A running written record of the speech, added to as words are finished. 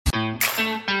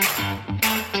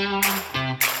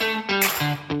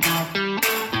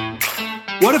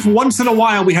What if once in a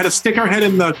while we had to stick our head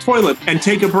in the toilet and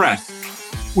take a breath?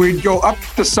 We'd go up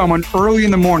to someone early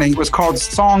in the morning. It was called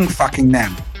song fucking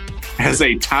them. As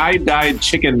a tie-dyed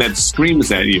chicken that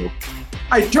screams at you.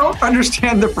 I don't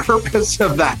understand the purpose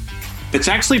of that. It's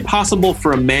actually possible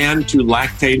for a man to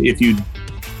lactate if you...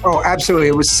 Oh, absolutely.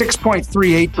 It was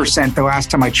 6.38% the last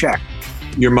time I checked.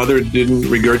 Your mother didn't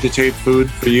regurgitate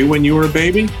food for you when you were a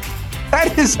baby?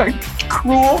 That is a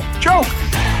cruel joke.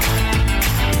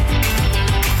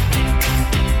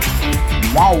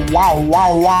 Wow, wow,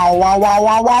 wow, wow, wow, wow,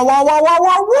 wow, wow, wow, wow, wow,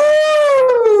 wow,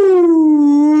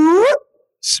 woo!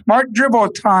 Smart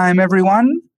dribble time, everyone.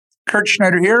 Kurt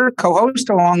Schneider here, co-host,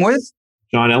 along with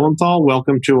John Ellenthal.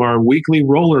 Welcome to our weekly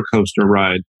roller coaster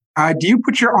ride. Do you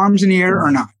put your arms in the air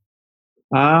or not?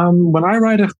 When I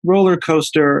ride a roller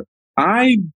coaster,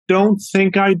 I don't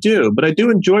think I do, but I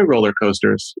do enjoy roller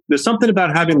coasters. There's something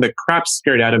about having the crap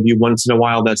scared out of you once in a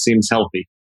while that seems healthy.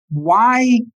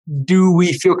 Why do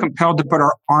we feel compelled to put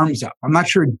our arms up? I'm not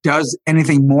sure it does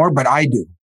anything more, but I do.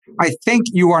 I think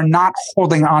you are not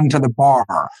holding on to the bar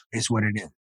is what it is.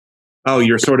 Oh,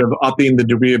 you're sort of upping the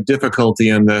degree of difficulty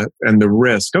and the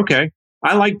risk. Okay.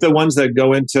 I like the ones that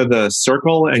go into the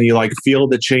circle and you like feel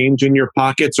the change in your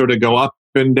pocket sort of go up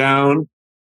and down.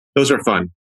 Those are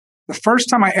fun. The first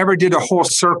time I ever did a whole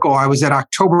circle, I was at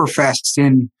Oktoberfest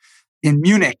in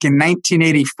Munich in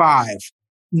 1985.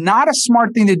 Not a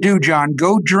smart thing to do, John.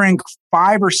 Go drink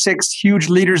 5 or 6 huge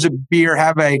liters of beer,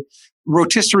 have a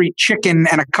rotisserie chicken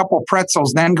and a couple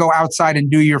pretzels, then go outside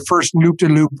and do your first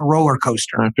loop-de-loop roller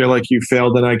coaster. I feel like you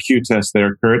failed an IQ test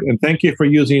there, Kurt. And thank you for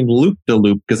using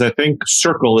loop-de-loop, because I think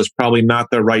circle is probably not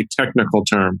the right technical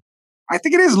term. I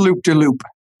think it is loop-de-loop.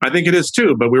 I think it is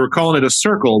too, but we were calling it a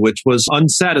circle, which was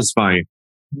unsatisfying.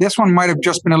 This one might have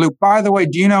just been a loop. By the way,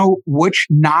 do you know which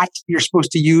knot you're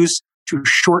supposed to use to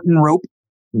shorten rope?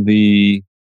 The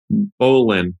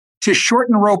bowline. To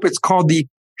shorten rope, it's called the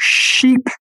sheep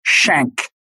shank.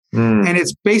 And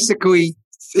it's basically,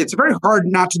 it's very hard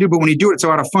not to do, but when you do it, it's a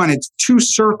lot of fun. It's 2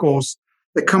 circles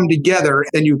that come together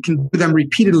and you can do them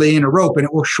repeatedly in a rope and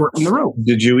it will shorten the rope.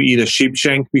 Did you eat a sheep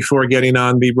shank before getting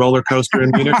on the roller coaster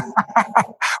in Munich?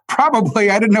 Probably.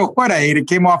 I didn't know what I ate. It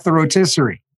came off the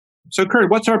rotisserie. So Kurt,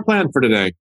 what's our plan for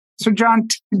today? So, John,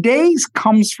 today's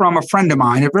comes from a friend of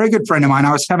mine, a very good friend of mine.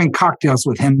 I was having cocktails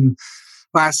with him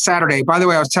last Saturday. By the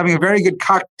way, I was having a very good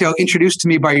cocktail introduced to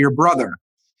me by your brother.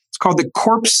 It's called the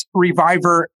Corpse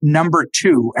Reviver number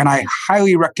 2, and I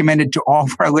highly recommend it to all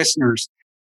of our listeners.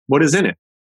 What is in it?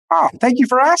 Oh, thank you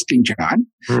for asking, John.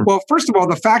 Well, first of all,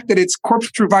 the fact that it's Corpse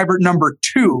Reviver number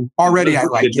 2, already I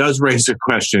like it. It does raise a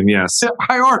question, yes.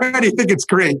 I already think it's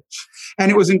great. And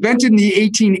it was invented in the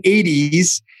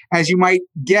 1880s, as you might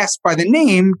guess by the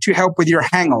name, to help with your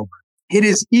hangover. It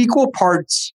is equal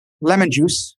parts lemon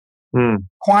juice,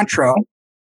 Cointreau,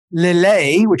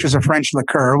 Lillet, which is a French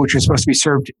liqueur, which is supposed to be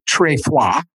served très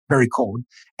froid, very cold,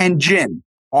 and gin,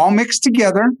 all mixed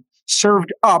together,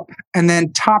 served up, and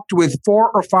then topped with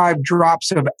 4 or 5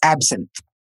 drops of absinthe.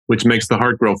 Which makes the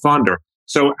heart grow fonder.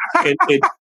 So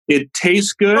it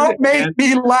tastes good. Don't make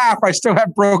me laugh. I still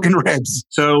have broken ribs.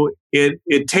 So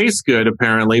it tastes good,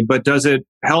 apparently, but does it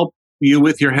help you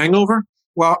with your hangover?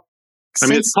 Well, I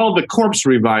mean, it's called the Corpse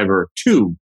Reviver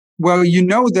 2. Well, you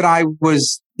know that I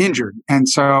was injured, and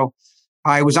so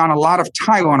I was on a lot of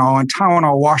Tylenol, and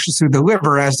Tylenol washes through the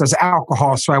liver, as does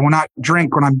alcohol, so I will not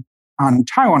drink when I'm on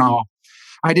Tylenol.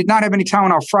 I did not have any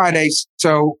Tylenol Friday,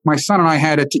 so my son and I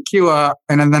had a tequila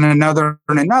and then another,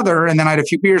 and then I had a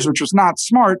few beers, which was not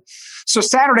smart. So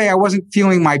Saturday, I wasn't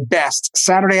feeling my best.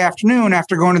 Saturday afternoon,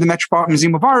 after going to the Metropolitan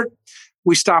Museum of Art,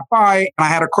 we stopped by, and I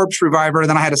had a Corpse Reviver,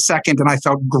 then I had a second, and I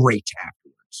felt great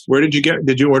afterwards. Where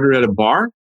did you order it at a bar?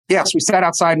 Yes, we sat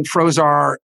outside and froze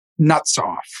our nuts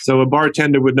off. So a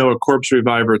bartender would know a Corpse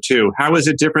Reviver 2. How is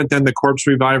it different than the Corpse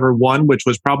Reviver 1, which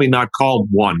was probably not called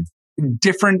 1?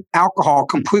 Different alcohol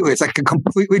completely. It's like a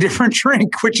completely different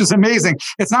drink, which is amazing.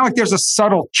 It's not like there's a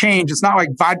subtle change. It's not like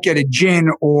vodka to gin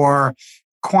or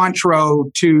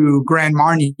Cointreau to Grand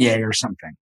Marnier or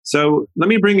something. So let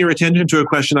me bring your attention to a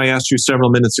question I asked you several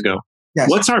minutes ago. Yes.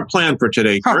 What's our plan for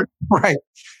today, Kurt? Right.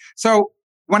 So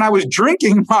when I was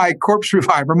drinking my Corpse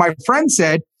Reviver, my friend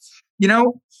said,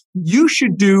 you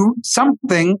should do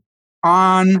something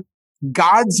on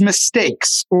God's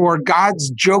mistakes or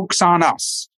God's jokes on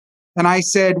us. And I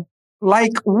said,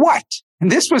 like what?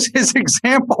 And this was his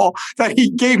example that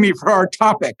he gave me for our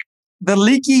topic, the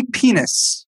leaky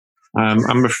penis.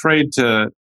 I'm afraid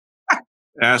to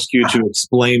ask you to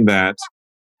explain that.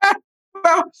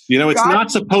 Well, it's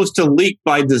not supposed to leak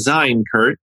by design,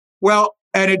 Kurt. Well,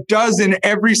 And it does in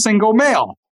every single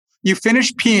male. You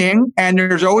finish peeing, and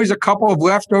there's always a couple of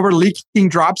leftover leaking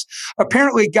drops.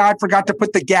 Apparently, God forgot to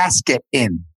put the gasket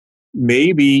in.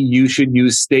 Maybe you should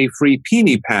use stay-free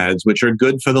peenie pads, which are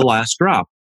good for the last drop.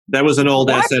 That was an old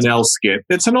SNL skit.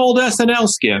 It's an old SNL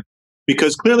skit,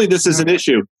 because clearly this is an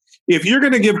issue. If you're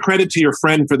going to give credit to your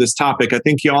friend for this topic, I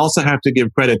think you also have to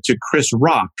give credit to Chris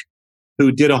Rock,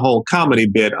 who did a whole comedy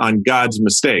bit on God's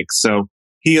mistakes. So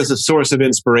he is a source of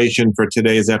inspiration for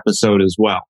today's episode as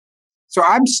well. So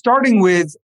I'm starting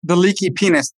with the leaky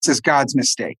penis is God's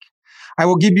mistake. I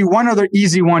will give you one other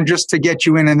easy one just to get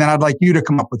you in, and then I'd like you to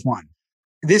come up with one.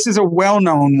 This is a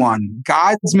well-known one.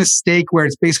 God's mistake, where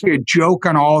it's basically a joke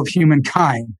on all of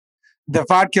humankind. The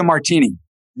vodka martini.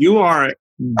 You are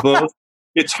both.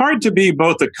 It's hard to be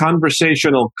both a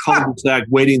conversational cul-de-sac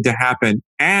waiting to happen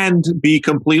and be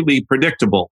completely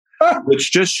predictable,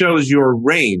 which just shows your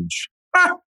range.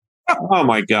 Oh,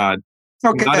 my God.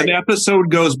 Okay. Not an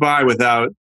episode goes by without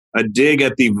a dig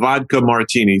at the vodka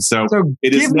martini. So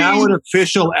it is now an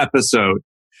official episode.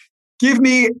 Give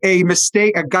me a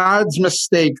mistake, a God's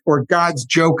mistake, or God's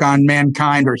joke on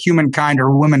mankind or humankind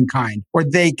or womankind or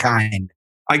they kind.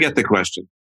 I get the question.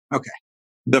 Okay.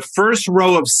 The first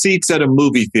row of seats at a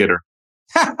movie theater.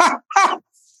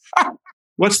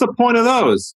 What's the point of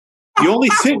those? You only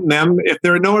sit in them if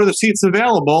there are no other seats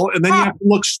available, and then you have to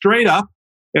look straight up.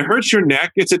 It hurts your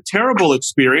neck. It's a terrible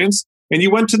experience. And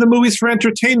you went to the movies for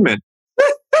entertainment.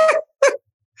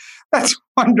 That's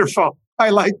wonderful. I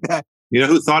like that. You know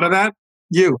who thought of that?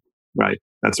 You. Right.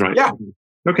 That's right. Yeah.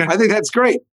 Okay. I think that's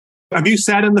great. Have you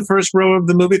sat in the first row of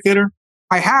the movie theater?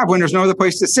 I have, when there's no other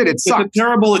place to sit. It sucks. It's a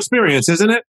terrible experience, isn't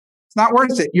it? It's not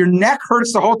worth it. Your neck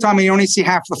hurts the whole time and you only see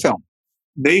half the film.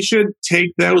 They should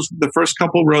take the first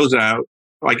couple rows out.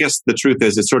 I guess the truth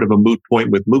is it's sort of a moot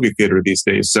point with movie theater these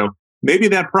days. So maybe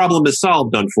that problem is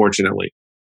solved, unfortunately.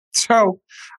 So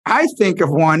I think of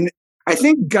one. I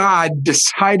think God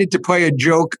decided to play a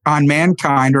joke on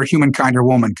mankind or humankind or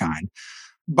womankind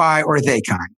by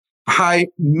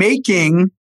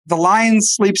making The Lion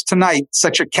Sleeps Tonight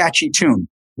such a catchy tune.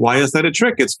 Why is that a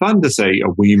trick? It's fun to say, a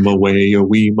weem away, a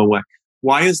weem away.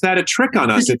 Why is that a trick on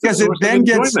us? Because it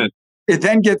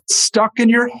then gets stuck in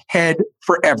your head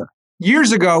forever.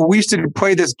 Years ago, we used to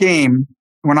play this game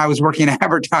when I was working in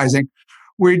advertising.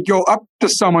 We'd go up to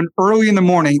someone early in the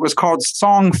morning. It was called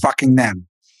song fucking them.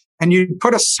 And you'd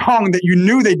put a song that you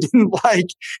knew they didn't like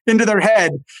into their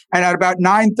head. And at about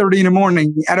 9:30 in the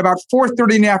morning, at about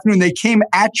 4:30 in the afternoon, they came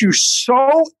at you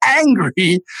so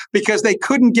angry because they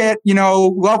couldn't get,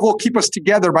 Love Will Keep Us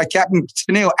Together by Captain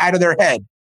Tennille out of their head.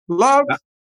 Love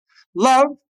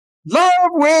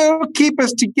will keep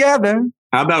us together.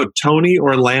 How about Tony,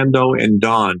 Orlando, and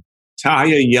Dawn? Tie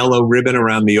a yellow ribbon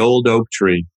around the old oak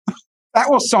tree. That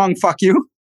will song fuck you.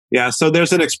 Yeah, so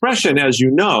there's an expression, as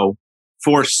you know,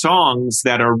 for songs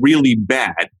that are really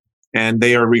bad, and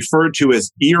they are referred to as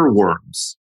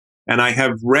earworms. And I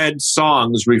have read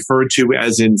songs referred to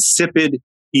as insipid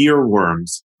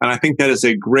earworms. And I think that is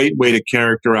a great way to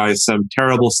characterize some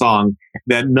terrible song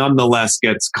that nonetheless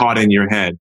gets caught in your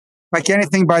head. Like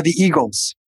anything by the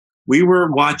Eagles. We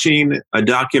were watching a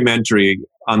documentary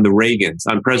on the Reagans,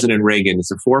 on President Reagan.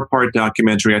 It's a 4-part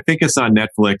documentary. I think it's on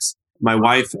Netflix. My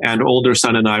wife and older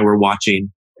son and I were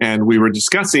watching, and we were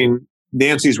discussing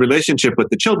Nancy's relationship with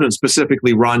the children,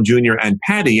 specifically Ron Jr. and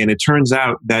Patty. And it turns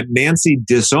out that Nancy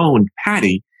disowned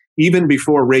Patty even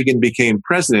before Reagan became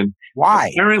president.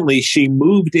 Why? Apparently, she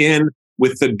moved in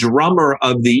with the drummer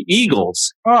of the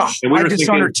Eagles. Oh, and I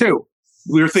disowned her too.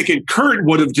 We were thinking Kurt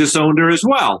would have disowned her as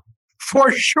well.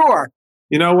 For sure.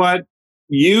 You know what?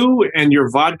 You and your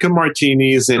vodka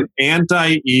martinis and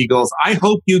anti-Eagles, I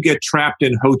hope you get trapped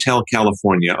in Hotel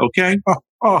California, okay?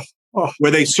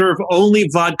 Where they serve only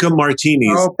vodka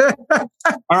martinis. Oh.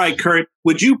 All right, Kurt,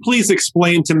 would you please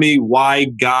explain to me why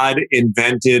God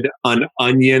invented an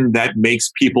onion that makes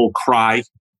people cry?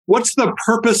 What's the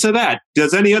purpose of that?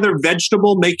 Does any other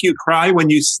vegetable make you cry when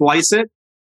you slice it?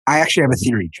 I actually have a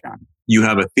theory, John. You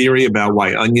have a theory about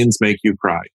why onions make you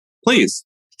cry. Please.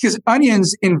 Because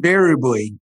onions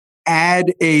invariably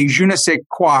add a je ne sais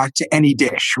quoi to any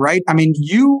dish, right? I mean,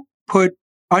 you put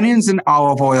onions in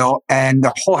olive oil and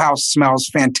the whole house smells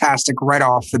fantastic right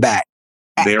off the bat.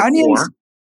 Therefore,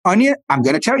 I'm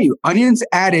going to tell you, onions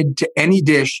added to any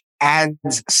dish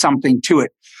adds something to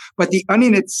it. But the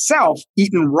onion itself,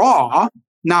 eaten raw,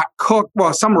 not cooked,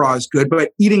 well, some raw is good,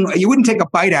 but you wouldn't take a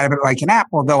bite out of it like an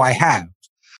apple, though I have.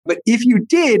 But if you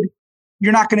did,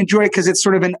 you're not going to enjoy it because it's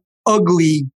sort of an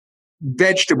ugly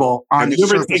vegetable on the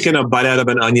surface. Have you ever taken a bite out of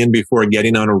an onion before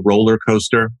getting on a roller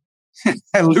coaster?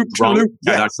 Loop to loop,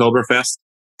 at Oktoberfest?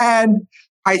 And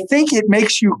I think it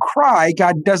makes you cry.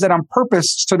 God does it on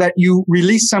purpose so that you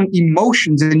release some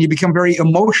emotions and you become very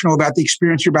emotional about the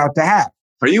experience you're about to have.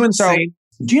 Are you insane?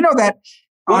 So, do you know that?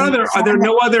 Are there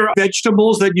no other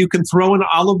vegetables that you can throw in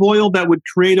olive oil that would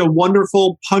create a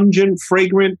wonderful, pungent,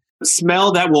 fragrant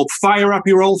smell that will fire up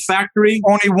your olfactory?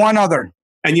 Only one other.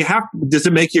 And does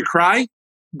it make you cry?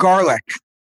 Garlic.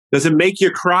 Does it make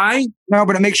you cry? No,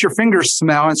 but it makes your fingers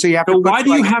smell. And so you have to. So why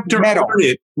do you have to earn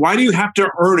it? Why do you have to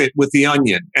earn it with the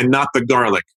onion and not the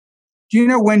garlic? Do you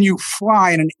know when you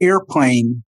fly in an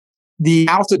airplane, the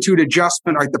altitude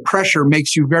adjustment, like the pressure,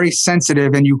 makes you very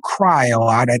sensitive and you cry a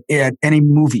lot at any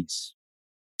movies?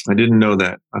 I didn't know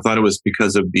that. I thought it was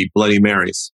because of the Bloody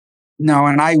Marys. No,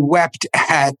 and I wept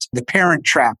at The Parent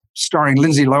Trap, starring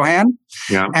Lindsay Lohan.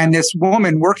 Yeah. And this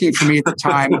woman working for me at the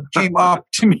time came up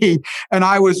to me and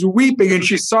I was weeping and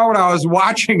she saw what I was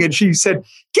watching and she said,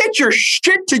 "Get your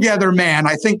shit together, man."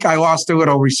 I think I lost a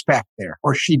little respect there,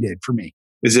 or she did for me.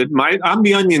 I'm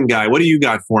the onion guy. What do you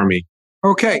got for me?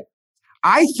 Okay.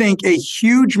 I think a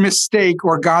huge mistake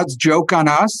or God's joke on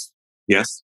us.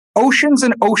 Yes. Oceans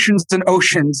and oceans and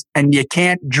oceans, and you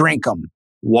can't drink them.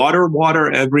 Water,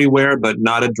 water everywhere, but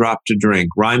not a drop to drink.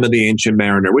 Rhyme of the Ancient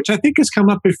Mariner, which I think has come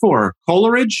up before.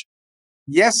 Coleridge?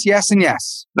 Yes, yes, and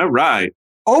yes. All right.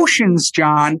 Oceans,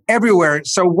 John, everywhere.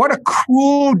 So what a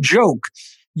cruel joke.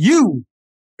 You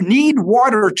need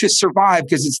water to survive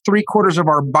because it's 3/4 of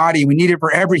our body. We need it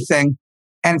for everything.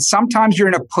 And sometimes you're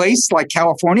in a place like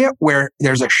California where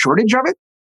there's a shortage of it.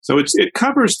 So it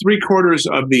covers 3/4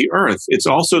 of the earth. It's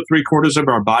also 3/4 of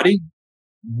our body.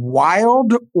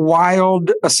 Wild,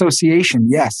 wild association.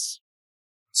 Yes.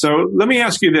 So let me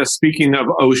ask you this. Speaking of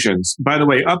oceans, by the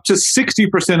way, up to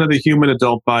 60% of the human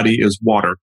adult body is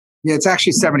water. Yeah, it's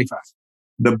actually 75.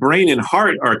 The brain and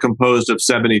heart are composed of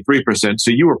 73%. So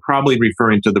you were probably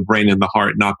referring to the brain and the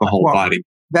heart, not the whole body.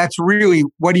 That's really,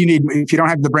 what do you need? If you don't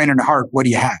have the brain and the heart, what do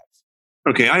you have?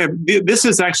 Okay, this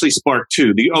is actually spark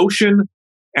two, the ocean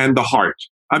and the heart.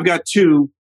 I've got two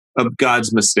of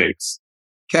God's mistakes.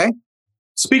 Okay.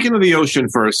 Speaking of the ocean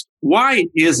first, why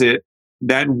is it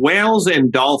that whales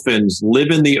and dolphins live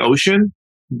in the ocean,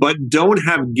 but don't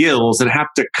have gills and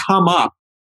have to come up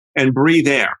and breathe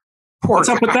air? What's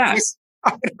up with that?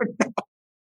 I don't know.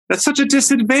 That's such a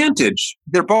disadvantage.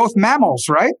 They're both mammals,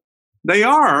 right? They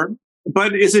are.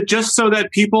 But is it just so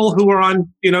that people who are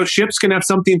on, ships can have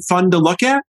something fun to look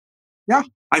at? Yeah.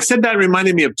 I said that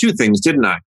reminded me of two things, didn't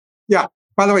I? Yeah.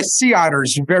 By the way, sea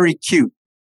otters, very cute.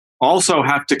 Also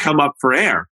have to come up for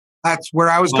air. That's where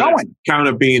I was going. On account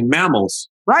of being mammals.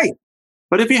 Right.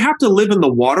 But if you have to live in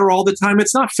the water all the time,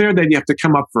 it's not fair that you have to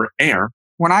come up for air.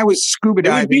 When I was scuba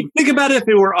diving. Think about it if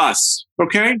it were us,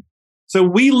 okay? So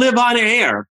we live on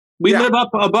air. We live up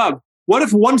above. What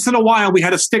if once in a while we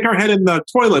had to stick our head in the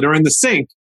toilet or in the sink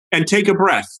and take a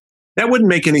breath? That wouldn't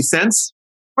make any sense.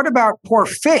 What about poor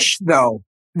fish, though?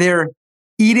 They're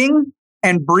eating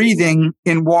and breathing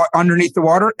in underneath the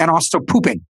water and also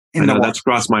pooping in the water. That's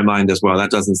crossed my mind as well.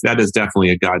 That is definitely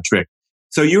a God trick.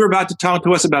 So you were about to talk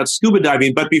to us about scuba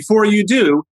diving, but before you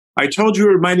do, I told you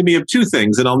it reminded me of two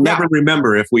things, and I'll never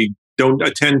remember if we don't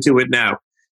attend to it now.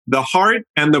 The heart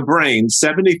and the brain,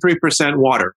 73%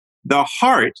 water. The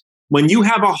heart, when you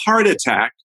have a heart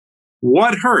attack,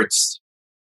 what hurts?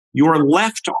 Your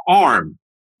left arm.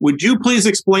 Would you please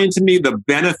explain to me the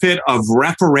benefit of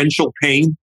referential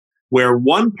pain, where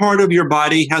one part of your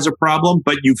body has a problem,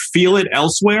 but you feel it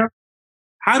elsewhere?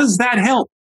 How does that help?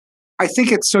 I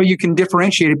think it's so you can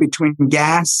differentiate it between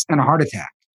gas and a heart attack.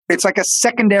 It's like a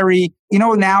secondary,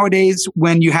 nowadays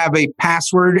when you have a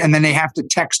password and then they have to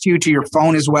text you to your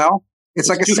phone as well. It's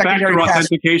like a secondary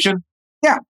authentication?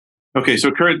 Yeah. Okay,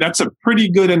 so Kurt, that's a pretty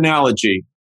good analogy.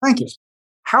 Thank you.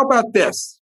 How about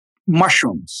this?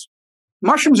 Mushrooms.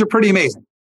 Mushrooms are pretty amazing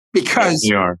because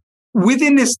they are.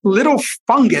 Within this little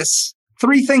fungus,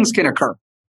 3 things can occur.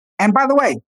 And by the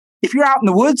way, if you're out in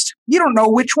the woods, you don't know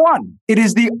which one. It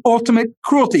is the ultimate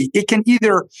cruelty. It can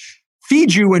either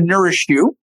feed you and nourish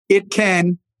you. It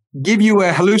can give you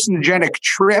a hallucinogenic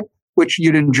trip, which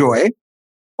you'd enjoy,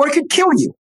 or it could kill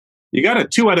you. You got a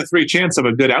 2 out of 3 chance of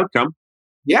a good outcome.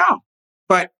 Yeah,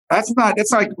 but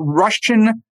it's like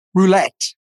Russian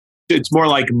roulette. It's more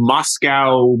like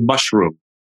Moscow mushroom.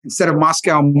 Instead of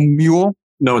Moscow mule?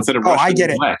 No, instead of Russian I get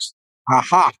roulette. It.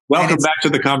 Aha. Welcome back to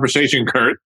the conversation,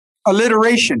 Kurt.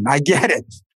 Alliteration. I get it.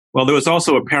 Well, there was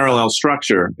also a parallel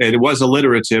structure. It was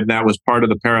alliterative. That was part of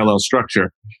the parallel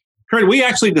structure. Kurt, we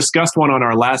actually discussed one on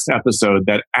our last episode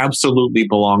that absolutely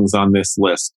belongs on this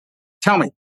list. Tell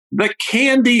me. The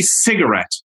candy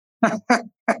cigarette.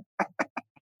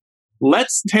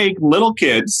 Let's take little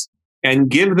kids and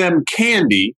give them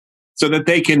candy so that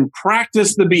they can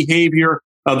practice the behavior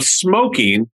of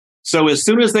smoking. So as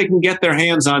soon as they can get their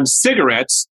hands on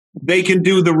cigarettes, they can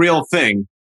do the real thing.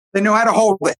 They know how to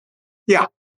hold it. Yeah,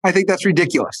 I think that's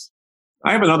ridiculous.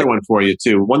 I have another one for you,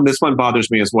 too. This one bothers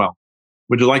me as well.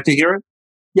 Would you like to hear it?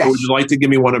 Yes. Or would you like to give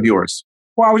me one of yours?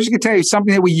 Well, I was just going to tell you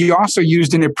something that we also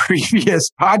used in a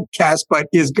previous podcast, but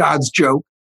is God's joke.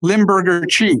 Limburger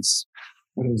cheese.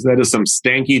 That is some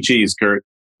stanky cheese, Kurt.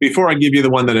 Before I give you the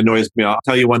one that annoys me, I'll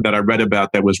tell you one that I read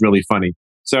about that was really funny.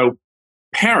 So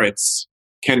parrots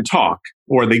can talk,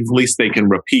 or at least they can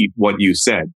repeat what you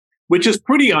said, which is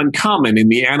pretty uncommon in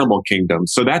the animal kingdom.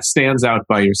 So that stands out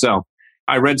by yourself.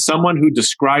 I read someone who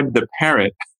described the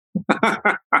parrot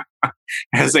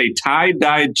as a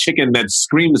tie-dyed chicken that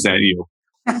screams at you.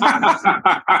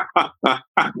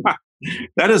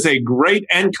 That is a great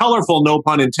and colorful, no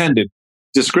pun intended,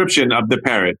 description of the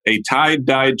parrot. A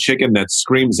tie-dyed chicken that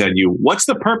screams at you. What's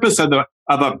the purpose of a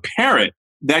parrot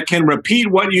that can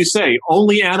repeat what you say?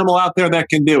 Only animal out there that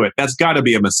can do it. That's got to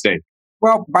be a mistake.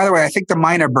 Well, by the way, I think the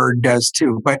mynah bird does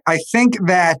too. But I think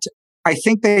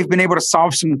they've been able to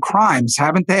solve some crimes,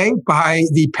 haven't they? By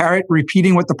the parrot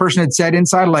repeating what the person had said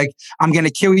inside, like, I'm going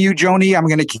to kill you, Joni. I'm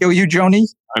going to kill you, Joni.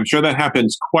 I'm sure that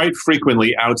happens quite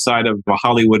frequently outside of a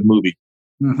Hollywood movie.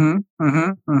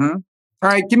 All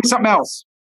right, give me something else.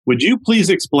 Would you please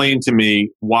explain to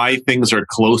me why things are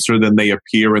closer than they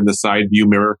appear in the side view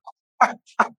mirror?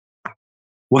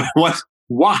 What?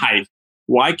 Why?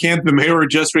 Why can't the mirror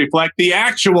just reflect the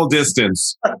actual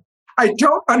distance? I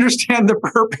don't understand the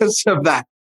purpose of that.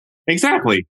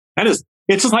 Exactly. It's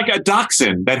just like a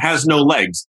dachshund that has no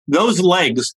legs. Those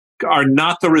legs are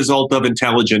not the result of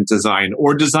intelligent design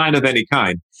or design of any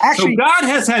kind. Actually, so God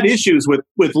has had issues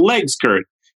with legs, Kurt,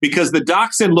 because the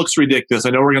dachshund looks ridiculous. I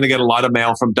know we're going to get a lot of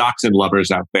mail from dachshund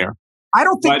lovers out there. I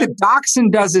don't think the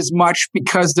dachshund does as much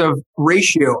because of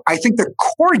ratio. I think the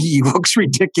corgi looks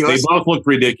ridiculous. They both look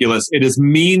ridiculous. It is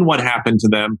mean what happened to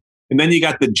them. And then you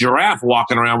got the giraffe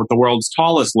walking around with the world's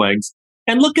tallest legs.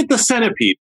 And look at the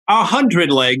centipede.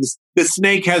 100 legs. The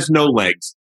snake has no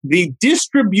legs. The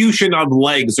distribution of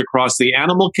legs across the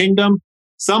animal kingdom,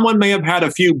 someone may have had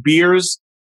a few beers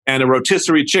and a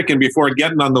rotisserie chicken before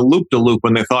getting on the loop-de-loop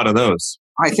when they thought of those.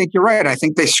 I think you're right. I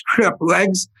think they screwed up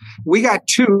legs. We got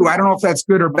 2. I don't know if that's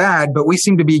good or bad, but we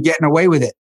seem to be getting away with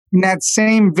it. In that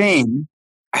same vein,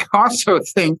 I also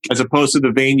think... As opposed to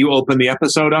the vein you opened the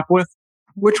episode up with?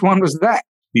 Which one was that?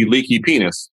 The leaky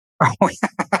penis. Oh,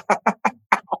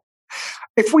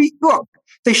 if we... Look,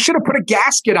 they should have put a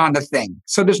gasket on the thing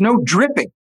so there's no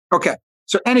dripping. Okay.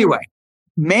 So anyway,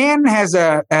 man has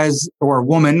or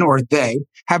woman or they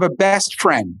have a best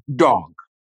friend, dog.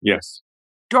 Yes.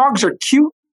 Dogs are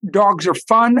cute. Dogs are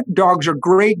fun. Dogs are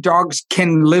great. Dogs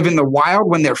can live in the wild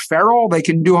when they're feral. They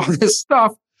can do all this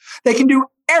stuff. They can do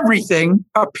everything,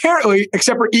 apparently,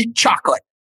 except for eat chocolate.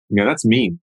 Yeah, that's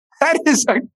mean. That is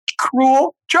a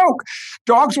cruel joke.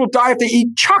 Dogs will die if they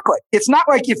eat chocolate. It's not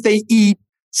like if they eat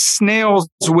snails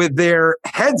with their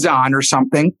heads on or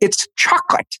something. It's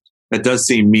chocolate. That does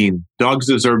seem mean. Dogs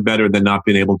deserve better than not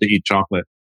being able to eat chocolate.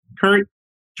 Kurt?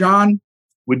 John?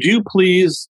 Would you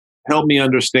please help me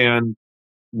understand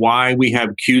why we have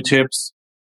Q-tips,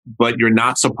 but you're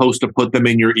not supposed to put them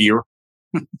in your ear?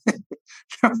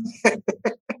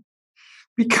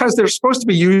 Because they're supposed to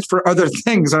be used for other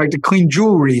things, like to clean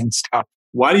jewelry and stuff.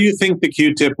 Why do you think the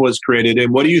Q-tip was created,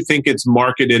 and what do you think it's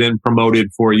marketed and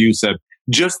promoted for use of?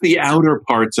 Just the outer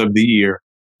parts of the ear.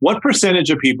 What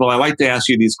percentage of people, I like to ask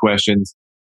you these questions,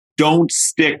 don't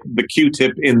stick the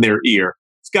Q-tip in their ear?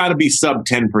 It's got to be sub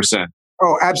 10%.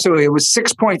 Oh, absolutely. It was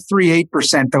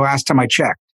 6.38% the last time I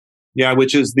checked. Yeah,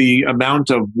 which is the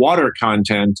amount of water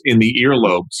content in the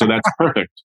earlobe. So that's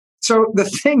perfect. So the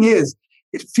thing is,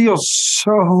 it feels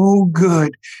so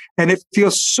good. And it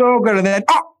feels so good. And then,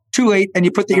 too late. And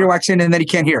you put the earwax in and then you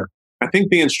can't hear. I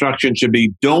think the instruction should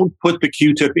be, don't put the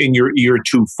Q-tip in your ear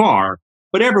too far.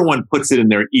 But everyone puts it in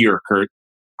their ear, Kurt.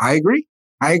 I agree.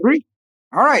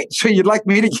 All right. So you'd like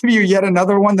me to give you yet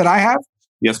another one that I have?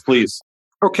 Yes, please.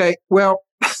 Okay. Well,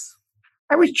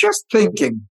 I was just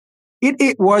thinking,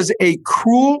 it was a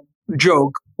cruel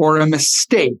joke or a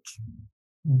mistake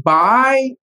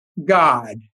by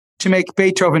God to make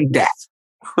Beethoven deaf.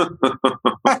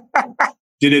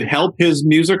 Did it help his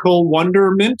musical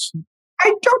wonderment?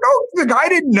 I don't know. The guy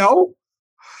didn't know.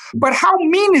 But how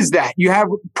mean is that? You have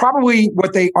probably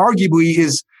what they arguably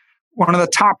is one of the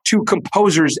top 2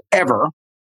 composers ever.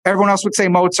 Everyone else would say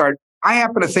Mozart. I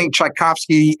happen to think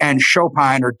Tchaikovsky and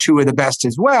Chopin are 2 of the best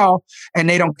as well, and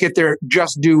they don't get their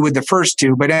just due with the first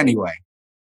 2. But anyway.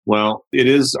 Well, it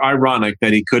is ironic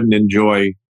that he couldn't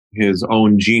enjoy his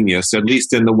own genius, at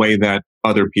least in the way that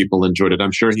other people enjoyed it.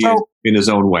 I'm sure he is in his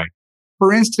own way.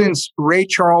 For instance, Ray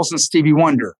Charles and Stevie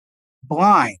Wonder,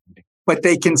 blind, but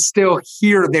they can still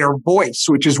hear their voice,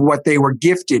 which is what they were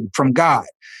gifted from God.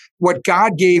 What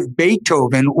God gave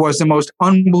Beethoven was the most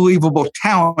unbelievable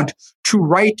talent to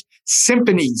write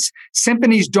symphonies.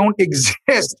 Symphonies don't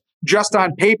exist just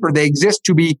on paper. They exist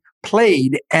to be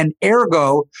played and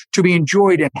ergo to be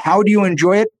enjoyed. And how do you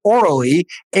enjoy it? Orally,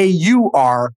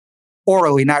 A-U-R,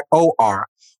 orally, not O-R,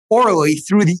 orally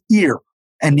through the ear.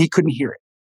 And he couldn't hear it.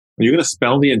 Are you going to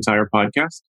spell the entire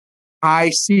podcast?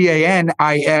 ICANIFYOUWANT.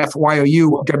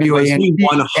 Was he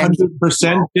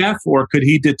 100% deaf, or could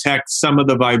he detect some of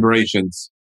the vibrations?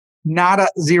 Not a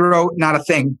zero, not a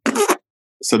thing.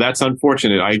 So that's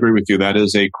unfortunate. I agree with you. That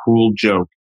is a cruel joke.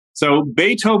 So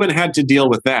Beethoven had to deal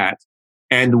with that.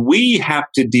 And we have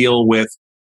to deal with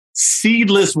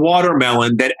seedless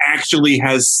watermelon that actually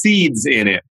has seeds in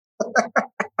it.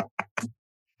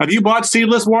 Have you bought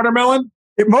seedless watermelon?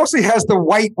 It mostly has the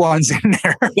white ones in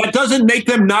there. That doesn't make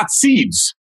them not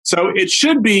seeds. So it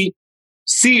should be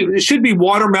it should be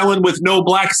watermelon with no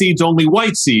black seeds, only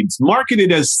white seeds,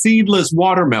 marketed as seedless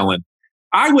watermelon.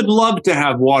 I would love to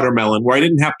have watermelon where I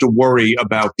didn't have to worry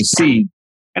about the seed.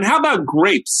 And how about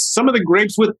grapes? Some of the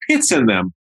grapes with pits in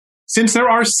them. Since there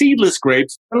are seedless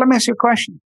grapes. But let me ask you a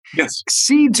question. Yes.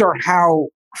 Seeds are how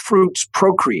fruits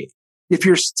procreate. If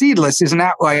you're seedless, isn't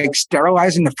that like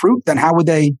sterilizing the fruit? Then how would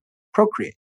they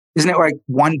procreate? Isn't it like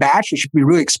one batch? It should be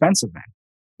really expensive then.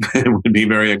 It would be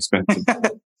very expensive.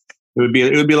 It would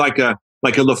be like a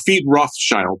Lafitte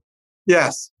Rothschild.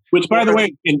 Yes. Which, by the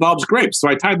way, involves grapes. So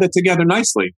I tied that together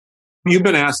nicely. You've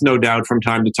been asked, no doubt, from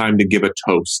time to time to give a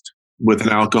toast with an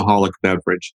alcoholic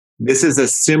beverage. This is a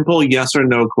simple yes or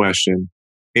no question.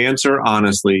 Answer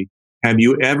honestly. Have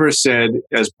you ever said,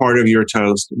 as part of your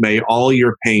toast, may all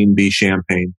your pain be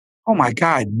champagne? Oh my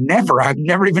God, never. I've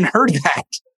never even heard that.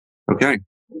 Okay.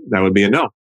 That would be a no.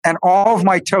 And all of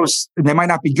my toasts, they might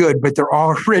not be good, but they're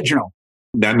all original.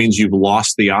 That means you've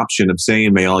lost the option of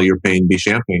saying, may all your pain be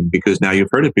champagne, because now you've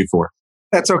heard it before.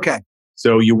 That's okay.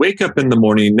 So you wake up in the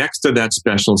morning next to that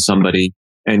special somebody,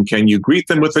 and can you greet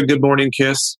them with a good morning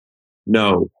kiss?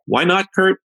 No. Why not,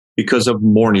 Kurt? Because of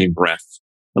morning breath.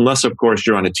 Unless, of course,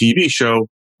 you're on a TV show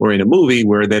or in a movie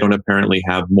where they don't apparently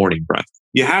have morning breath.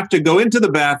 You have to go into the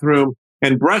bathroom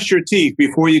and brush your teeth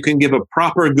before you can give a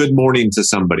proper good morning to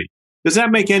somebody. Does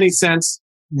that make any sense?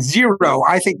 Zero.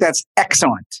 I think that's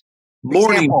excellent.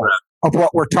 Morning breath. Of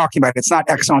what we're talking about. It's not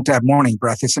excellent to have morning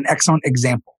breath. It's an excellent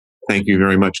example. Thank you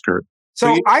very much, Kurt.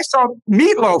 So I saw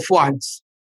Meatloaf once.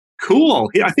 Cool.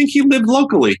 I think he lived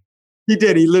locally. He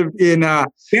did. He lived in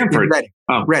Stanford. In Reading.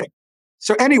 Oh. Reading.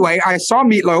 So anyway, I saw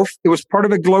Meatloaf. It was part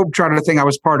of a Globetrotter thing I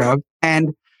was part of.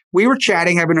 And we were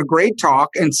chatting, having a great talk.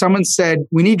 And someone said,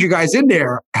 we need you guys in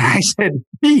there. And I said,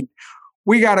 Pete,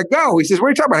 we got to go. He says, what are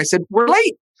you talking about? I said, we're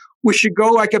late. We should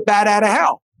go like a bat out of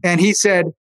hell. And he said,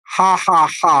 ha, ha,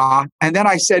 ha. And then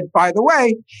I said, by the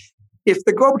way, if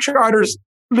the Globetrotters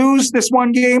lose this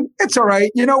one game, it's all right.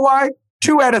 You know why?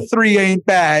 2 out of 3 ain't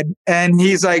bad. And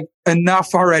he's like,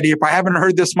 enough already. If I haven't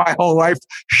heard this my whole life,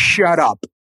 shut up.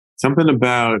 Something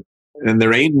about, and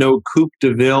there ain't no Coupe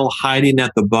de Ville hiding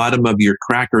at the bottom of your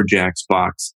Cracker Jacks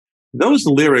box. Those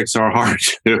lyrics are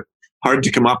hard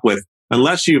to come up with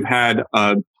unless you've had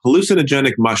a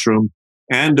hallucinogenic mushroom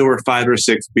and or 5 or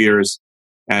 6 beers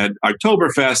at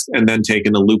Oktoberfest and then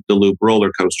taken a loop-de-loop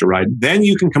roller coaster ride. Then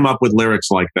you can come up with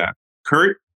lyrics like that.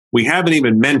 Kurt, we haven't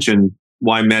even mentioned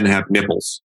why men have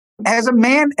nipples. Has a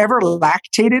man ever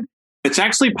lactated? It's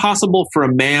actually possible for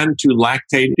a man to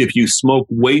lactate if you smoke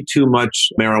way too much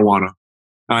marijuana.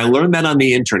 I learned that on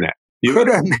the internet.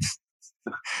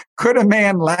 Could a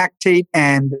man lactate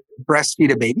and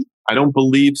breastfeed a baby? I don't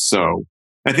believe so.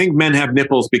 I think men have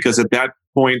nipples because at that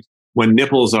point, when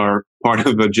nipples are part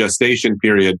of a gestation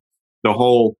period, the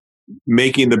whole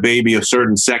making the baby a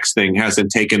certain sex thing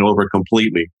hasn't taken over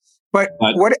completely. But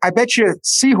what I bet you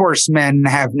seahorse men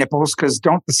have nipples, because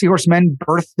don't the seahorse men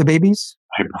birth the babies?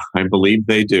 I believe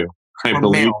they do. I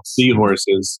believe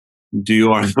seahorses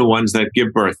are the ones that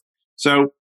give birth.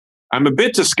 So I'm a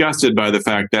bit disgusted by the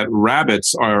fact that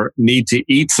rabbits need to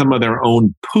eat some of their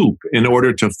own poop in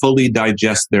order to fully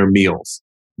digest their meals.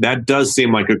 That does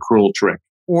seem like a cruel trick.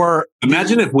 Or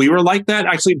imagine if we were like that.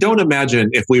 Actually, don't imagine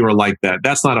if we were like that.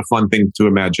 That's not a fun thing to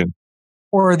imagine.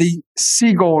 Or the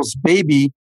seagull's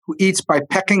baby who eats by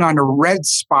pecking on a red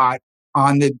spot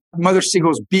on the mother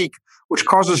seagull's beak, which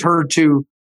causes her to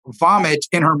vomit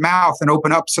in her mouth and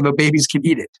open up so the babies can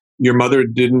eat it. Your mother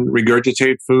didn't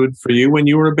regurgitate food for you when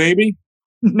you were a baby?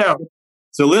 No.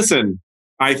 So listen,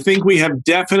 I think we have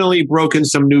definitely broken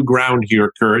some new ground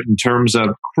here, Kurt, in terms of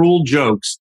cruel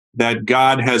jokes that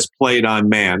God has played on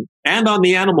man and on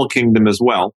the animal kingdom as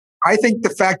well. I think the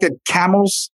fact that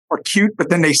camels are cute, but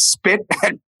then they spit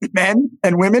at men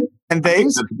and women and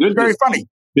theys, very funny.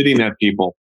 Spitting at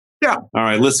people. Yeah. All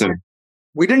right, listen.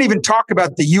 We didn't even talk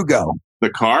about the Yugo. The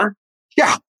car?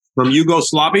 Yeah. From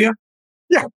Yugoslavia?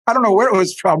 Yeah. I don't know where it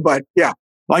was from, but yeah.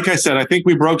 Like I said, I think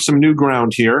we broke some new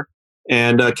ground here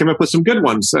and came up with some good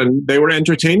ones. And they were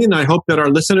entertaining. I hope that our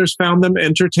listeners found them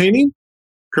entertaining.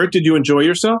 Kurt, did you enjoy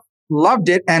yourself? Loved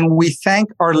it. And we thank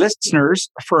our listeners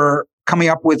for coming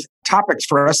up with topics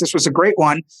for us. This was a great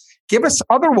one. Give us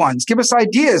other ones. Give us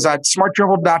ideas at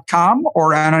smartdrivel.com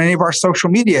or on any of our social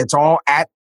media. It's all at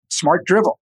Smart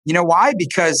Drivel. You know why?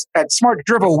 Because at Smart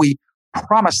Drivel, we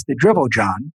promise the drivel,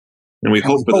 John. And we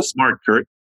hope for the smart, Kurt.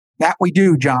 That we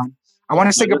do, John. I want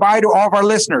to say goodbye to all of our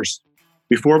listeners.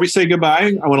 Before we say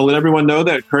goodbye, I want to let everyone know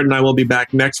that Kurt and I will be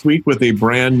back next week with a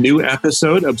brand new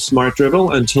episode of Smart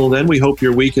Drivel. Until then, we hope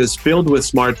your week is filled with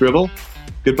Smart Drivel.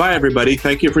 Goodbye, everybody.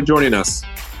 Thank you for joining us.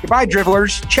 Goodbye,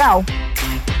 dribblers. Ciao.